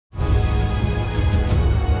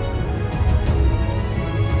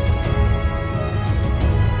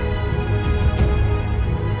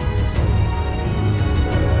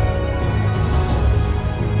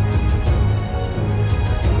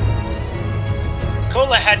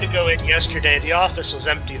Cola had to go in yesterday. The office was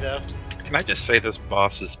empty, though. Can I just say this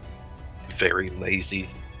boss is very lazy?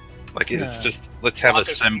 Like, it's Yeah. just, let's have Flock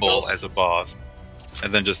a of symbol Seagulls. as a boss.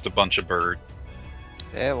 And then just a bunch of birds.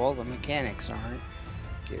 Yeah, well, the mechanics aren't.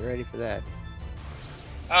 Get ready for that.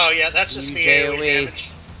 Oh, yeah, that's just the AoE damage.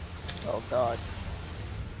 Oh, God.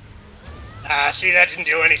 Ah, see, that didn't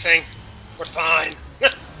do anything. We're fine.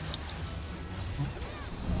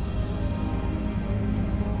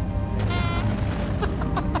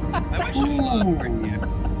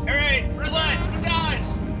 Alright, roulette, who dies?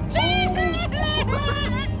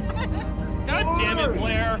 God damn it,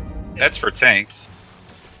 Blair! That's for tanks.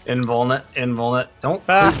 Invulnet. Don't.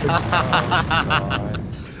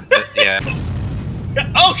 Yeah.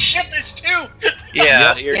 Oh shit, there's two!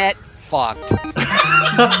 Yeah, you're... Get fucked.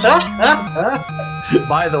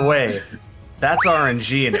 By the way, that's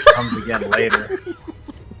RNG and it comes again later.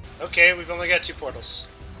 Okay, we've only got 2 portals.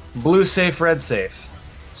 Blue safe, red safe.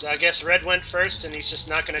 So I guess red went first and he's just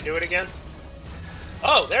not gonna do it again?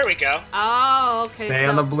 Oh, there we go. Oh, okay. Stay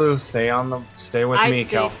on the blue. Stay with I me, see.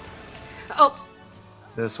 Kel. Oh,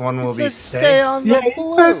 This one will be Stay on the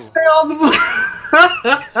blue. Stay on the blue.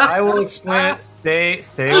 I will explain it. Stay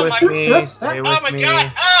Oh with my me. God. Stay Oh with my me.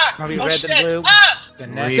 god! Ah! Are we Oh, red shit. and blue? Ah! The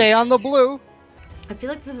next. Stay on the blue. I feel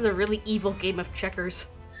like this is a really evil game of checkers.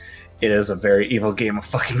 It is a very evil game of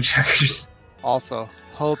fucking checkers. Also,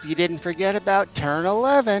 hope you didn't forget about turn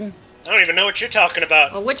 11. I don't even know what you're talking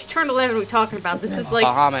about. Well, which turn 11 are we talking about? This is like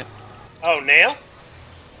Bahamut. Oh, Nail?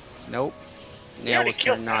 Nope. You Nail already was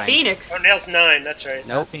killed turn 9. Phoenix. Oh, Nail's 9, that's right.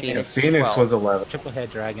 Nope, Phoenix. Phoenix, Phoenix was 12. 11. Triple head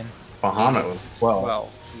dragon. Bahamut was 12.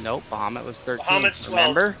 12. Nope, Bahamut was 13. Bahamut's 12.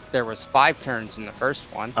 Remember? There was 5 turns in the first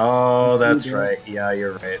one. Oh, that's right. Yeah,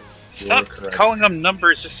 you're right. You Stop were correct. calling them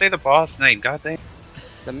numbers, just say the boss name, goddamn.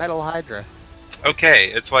 The Metal Hydra.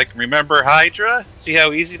 Okay, it's like, remember Hydra? See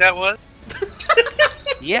how easy that was?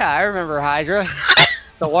 Yeah, I remember Hydra.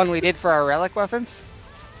 The one we did for our relic weapons.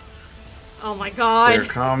 Oh my There god.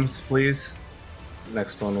 comes, please.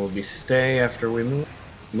 Next one will be stay after we move.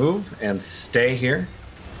 Move and stay here.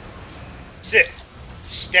 Sit.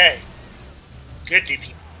 Stay. Good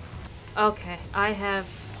DP. Okay, I have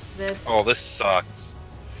this. Oh, this sucks.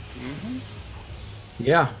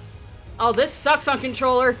 Yeah. Oh, this sucks on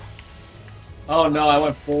controller. Oh no, I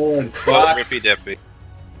went forward. Well, Fuck. rippy dippy.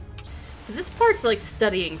 So this part's like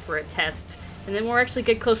studying for a test, and then we're actually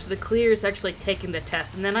get close to the clear, it's actually taking the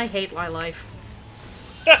test, and then I hate my life.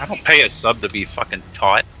 I don't pay a sub to be fucking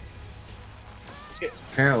taught.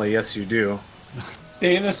 Apparently, yes, you do.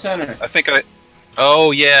 Stay in the center. I think I...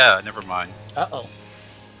 Oh, yeah, never mind. Uh-oh.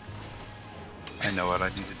 I know what I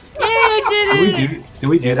need to do. Yeah, I did it! Did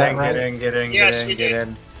we do Get that in, right? get in, get in, Yes, get we in, get did.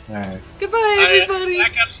 in. Alright. Goodbye, everybody!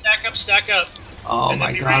 Stack up, stack up, stack up. Oh And my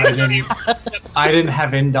then be god, ready to I didn't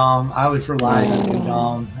have Indom. I was relying on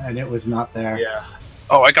Indom, and it was not there. Yeah.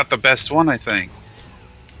 Oh, I got the best one, I think.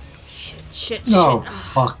 Shit. No,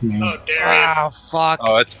 fuck me. Oh, Darian. Ah, fuck.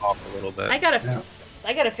 Oh, it's off a little bit. I gotta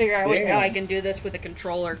figure out Damn. how I can do this with a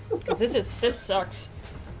controller, because this sucks.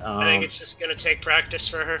 I think it's just gonna take practice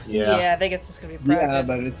for her. Yeah. I think it's just gonna be Yeah,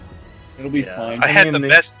 practice. but it'll be Yeah. fine. I had mean, the they-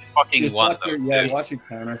 best fucking Just one, watch though, your, too. watch your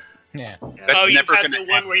counter. Yeah. That's Oh, you never had gonna the one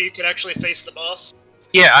happen. where you could actually face the boss?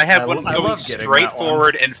 Yeah, I had I one I going love getting straight that one.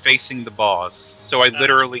 forward and facing the boss. So I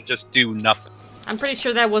literally just do nothing. I'm pretty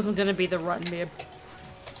sure that wasn't gonna be the run, babe.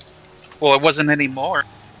 Well, it wasn't anymore.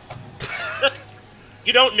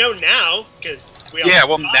 You don't know now, because we all Yeah,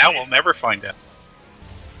 well, died. now we'll never find out.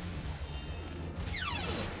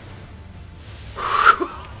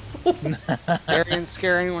 Darian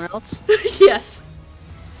scare anyone else? Yes.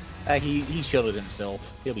 He shielded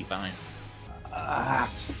himself. He'll be fine. Ah,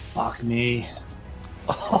 fuck me.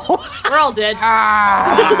 We're all dead.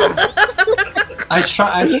 I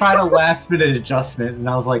tried a last minute adjustment, and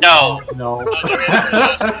I was like, No. oh, no.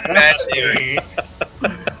 That's it.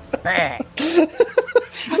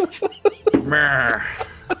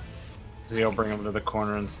 Zio, bring him to the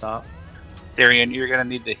corner and stop. Darian, you're gonna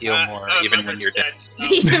need to heal more, even when you're dead.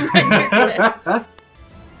 Even when you're dead.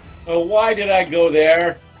 Oh, why did I go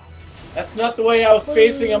there? That's not the way I was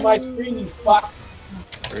facing on my screen, you fuck.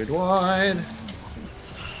 Raid wide.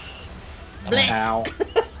 Blech. Ow.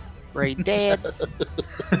 Ray dead.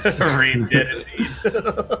 Raid did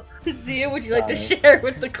indeed. Zia, would you like to share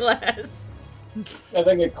with the class? I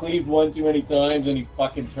think I cleaved one too many times and he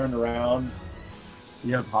fucking turned around.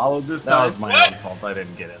 You have followed this That time? was my What? own fault. I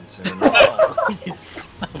didn't get in soon. You son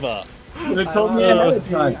of a- You would have told me ahead of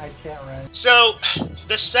time. I can't run. So,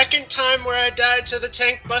 the second time where I died to the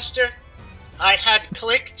tank buster, I had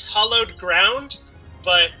clicked hollowed ground,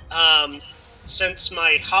 but since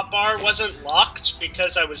my hotbar wasn't locked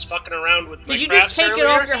because I was fucking around with my Did you just crafts take it earlier.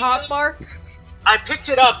 off your hotbar? I picked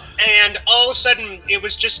it up, and all of a sudden, it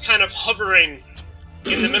was just kind of hovering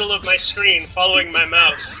in the middle of my screen, following my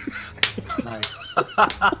mouse. Nice.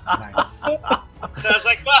 Nice. So I was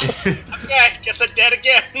like, well, okay, guess I'm dead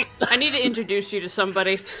again. I need to introduce you to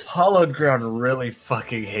somebody. Hollowed Ground really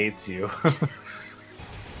fucking hates you.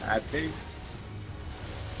 At face.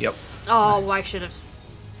 Yep. Oh, I should have.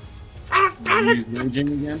 Use raging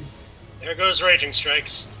again. There goes Raging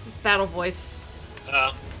Strikes. Battle voice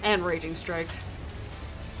and Raging Strikes.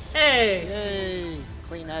 Hey. Yay!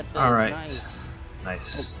 Clean that thing. All right. Nice.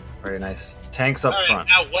 Nice. Very nice. Tanks up All right, front.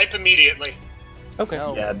 now wipe immediately. Okay.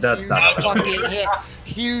 No, Yeah, that's huge not fucking hit.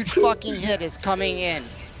 Huge fucking hit is coming in.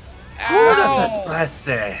 Oh, that's Ow!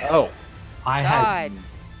 espresso. Oh. I God. had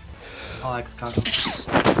Alex Cock.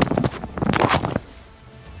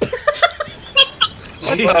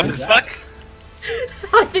 Jesus. Fuck.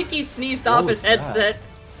 I think he sneezed off What his was that? headset.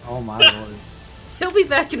 Oh my lord. He'll be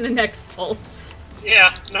back in the next pull.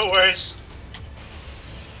 Yeah, no worries.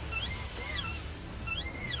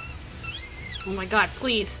 Oh my god,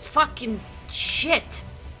 please. Fucking shit.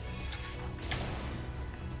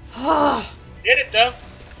 Oh, Did it, though.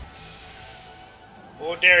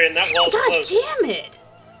 Oh, Darian, that wall's god closed. damn it.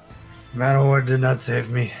 Manowar did not save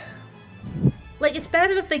me. Like, it's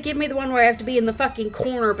bad enough they give me the one where I have to be in the fucking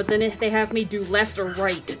corner, but then if they have me do left or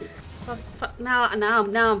right. Fuck, now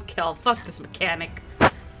I'm killed. Fuck this mechanic.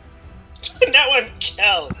 Now I'm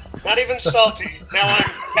Kel. Not even salty. Now I'm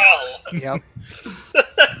Kel. Yep.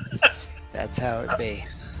 That's how it be.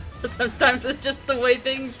 Sometimes it's just the way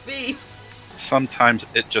things be. Sometimes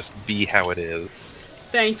it just be how it is.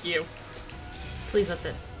 Thank you. Please let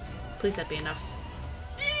that be enough.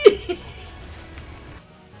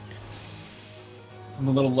 I'm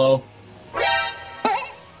a little low.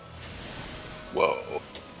 Whoa.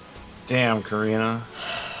 Damn, Karina.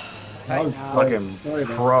 That was Fucking close.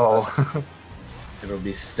 pro. It'll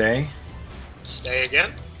be stay. Stay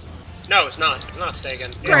again? No, it's not. It's not stay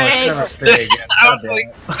again. No, it's never Grace! stay again. I God was damn like,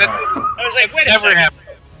 it. I was like, wait a never second.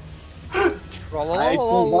 happened.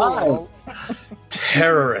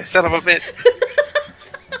 Terrorist. Son of a bitch.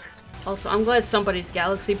 Also, I'm glad somebody's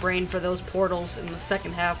galaxy brain for those portals in the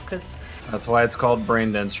second half, because That's why it's called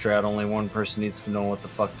brain dead strat. Only one person needs to know what the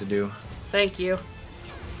fuck to do. thank you.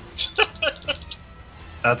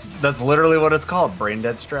 That's literally what it's called, brain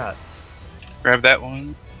dead strat. Grab that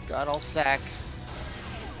one. God, I'll sack.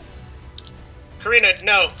 Karina,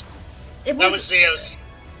 no. It That was, was Zeo's.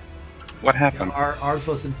 What happened? Ours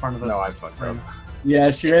was in front of us. No, I fucked up.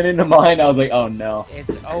 Yeah, she ran into mine. I was like, oh no.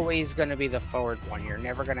 It's always gonna be the forward one. You're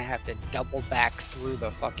never gonna have to double back through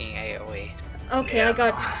the fucking AoE. okay, Yeah.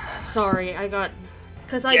 I got,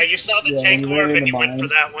 because Yeah, you saw the Yeah, tank you ran orb and into you went for mine.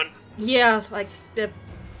 that one. yeah, like,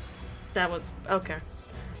 that was, okay.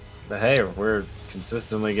 But hey, we're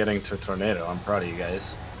consistently getting to tornado. I'm proud of you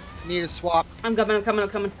guys. Need a swap. I'm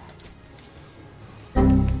coming.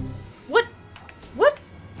 What?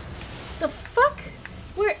 The fuck?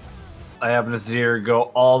 Where? I have Nazir go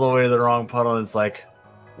all the way to the wrong puddle, and it's like,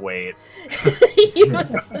 wait,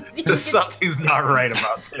 something's not right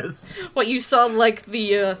about this. What, you saw, like,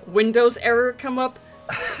 the Windows error come up?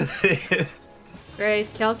 Grace,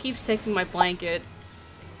 Cal keeps taking my blanket.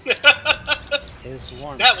 Is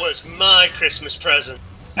warm. That was my Christmas present.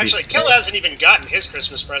 Actually, scared. Kel hasn't even gotten his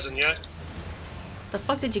Christmas present yet. The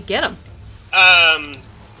fuck did you get him?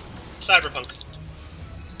 Cyberpunk.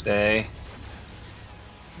 Stay.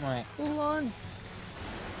 Alright. Hold on.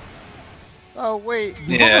 Oh wait.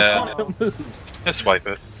 Yeah. Just wipe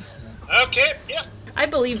it. Okay, yeah. I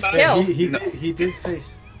believe Yeah, Kel. He did say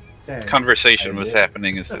stay. Conversation I was did.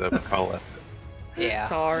 happening instead of a call up. Yeah.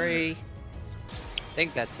 Sorry. I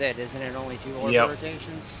think that's it, isn't it? Only 2 orb Yep.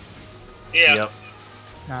 rotations. Yeah. Yep.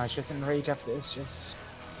 No, it's just enrage after this. Just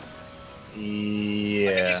I think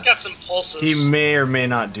Yeah. he's got some pulses. He may or may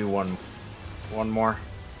not do one more.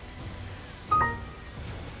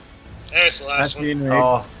 There's the last That's one. being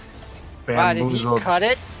Oh, Wow, did he bamboozled. cut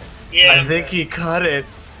it? Yeah. I think he cut it.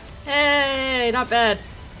 Hey, not bad.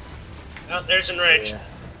 Oh, there's Enrage. Yeah.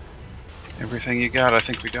 Everything you got, I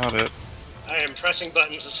think we got it. I am pressing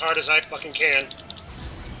buttons as hard as I fucking can.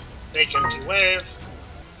 Make empty wave.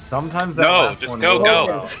 Sometimes that No, last just one go, will go.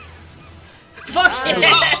 go. Fuck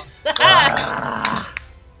yes!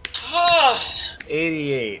 Oh,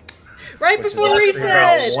 88. Right Which is before actually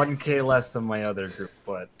about reset! 1k less than my other group,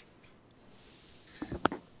 but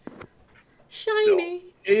Shiny.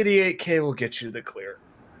 88k will get you the clear.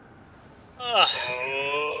 oh,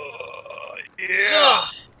 Yeah. oh.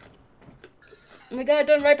 Oh my god,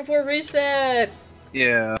 done right before reset!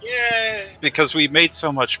 Yeah, Yay! because we made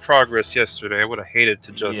so much progress yesterday. I would have hated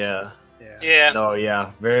to just. Yeah. Yeah. No,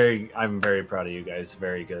 yeah. I'm very proud of you guys.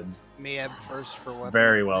 Very good. Mayab first for weapon.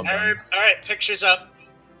 Very well done. Alright, pictures up.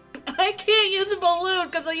 I can't use a balloon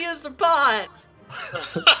because I used a pot.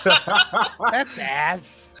 That's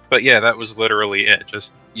ass. But yeah, that was literally it.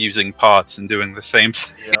 Just using pots and doing the same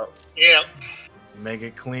thing. Yep. Yep. Make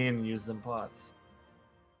it clean. Use them pots.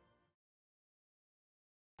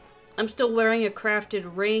 I'm still wearing a crafted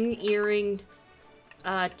ring, earring,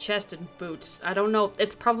 chest, and boots. I don't know.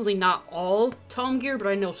 It's probably not all tome gear, but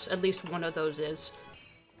I know at least one of those is.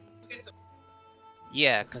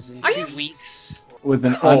 Yeah, because in Are 2 you- weeks. With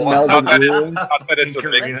an Not unmelded wound. that it's a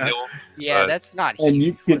big That's- deal. Yeah, but- that's not And huge.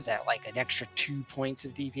 you What could- is that, like an extra 2 points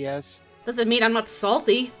of DPS? Doesn't mean I'm not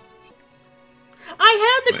salty.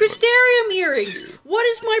 I had the Wait, Crystarium earrings. What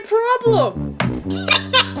is my problem?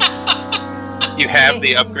 You have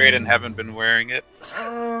the upgrade and haven't been wearing it.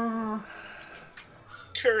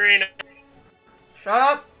 Karina. Shut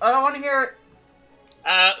up! I don't want to hear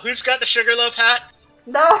it. Who's got the Sugarloaf hat?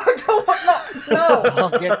 No, I don't want no.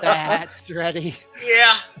 I'll get the hats ready.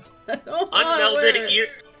 Yeah. I don't wanna wear it.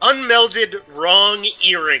 Unmelded wrong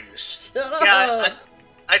earrings. Shut up. Yeah,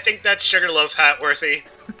 I think that's Sugarloaf hat worthy.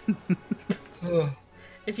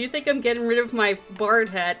 If you think I'm getting rid of my bard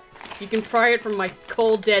hat, you can pry it from my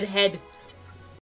cold dead head.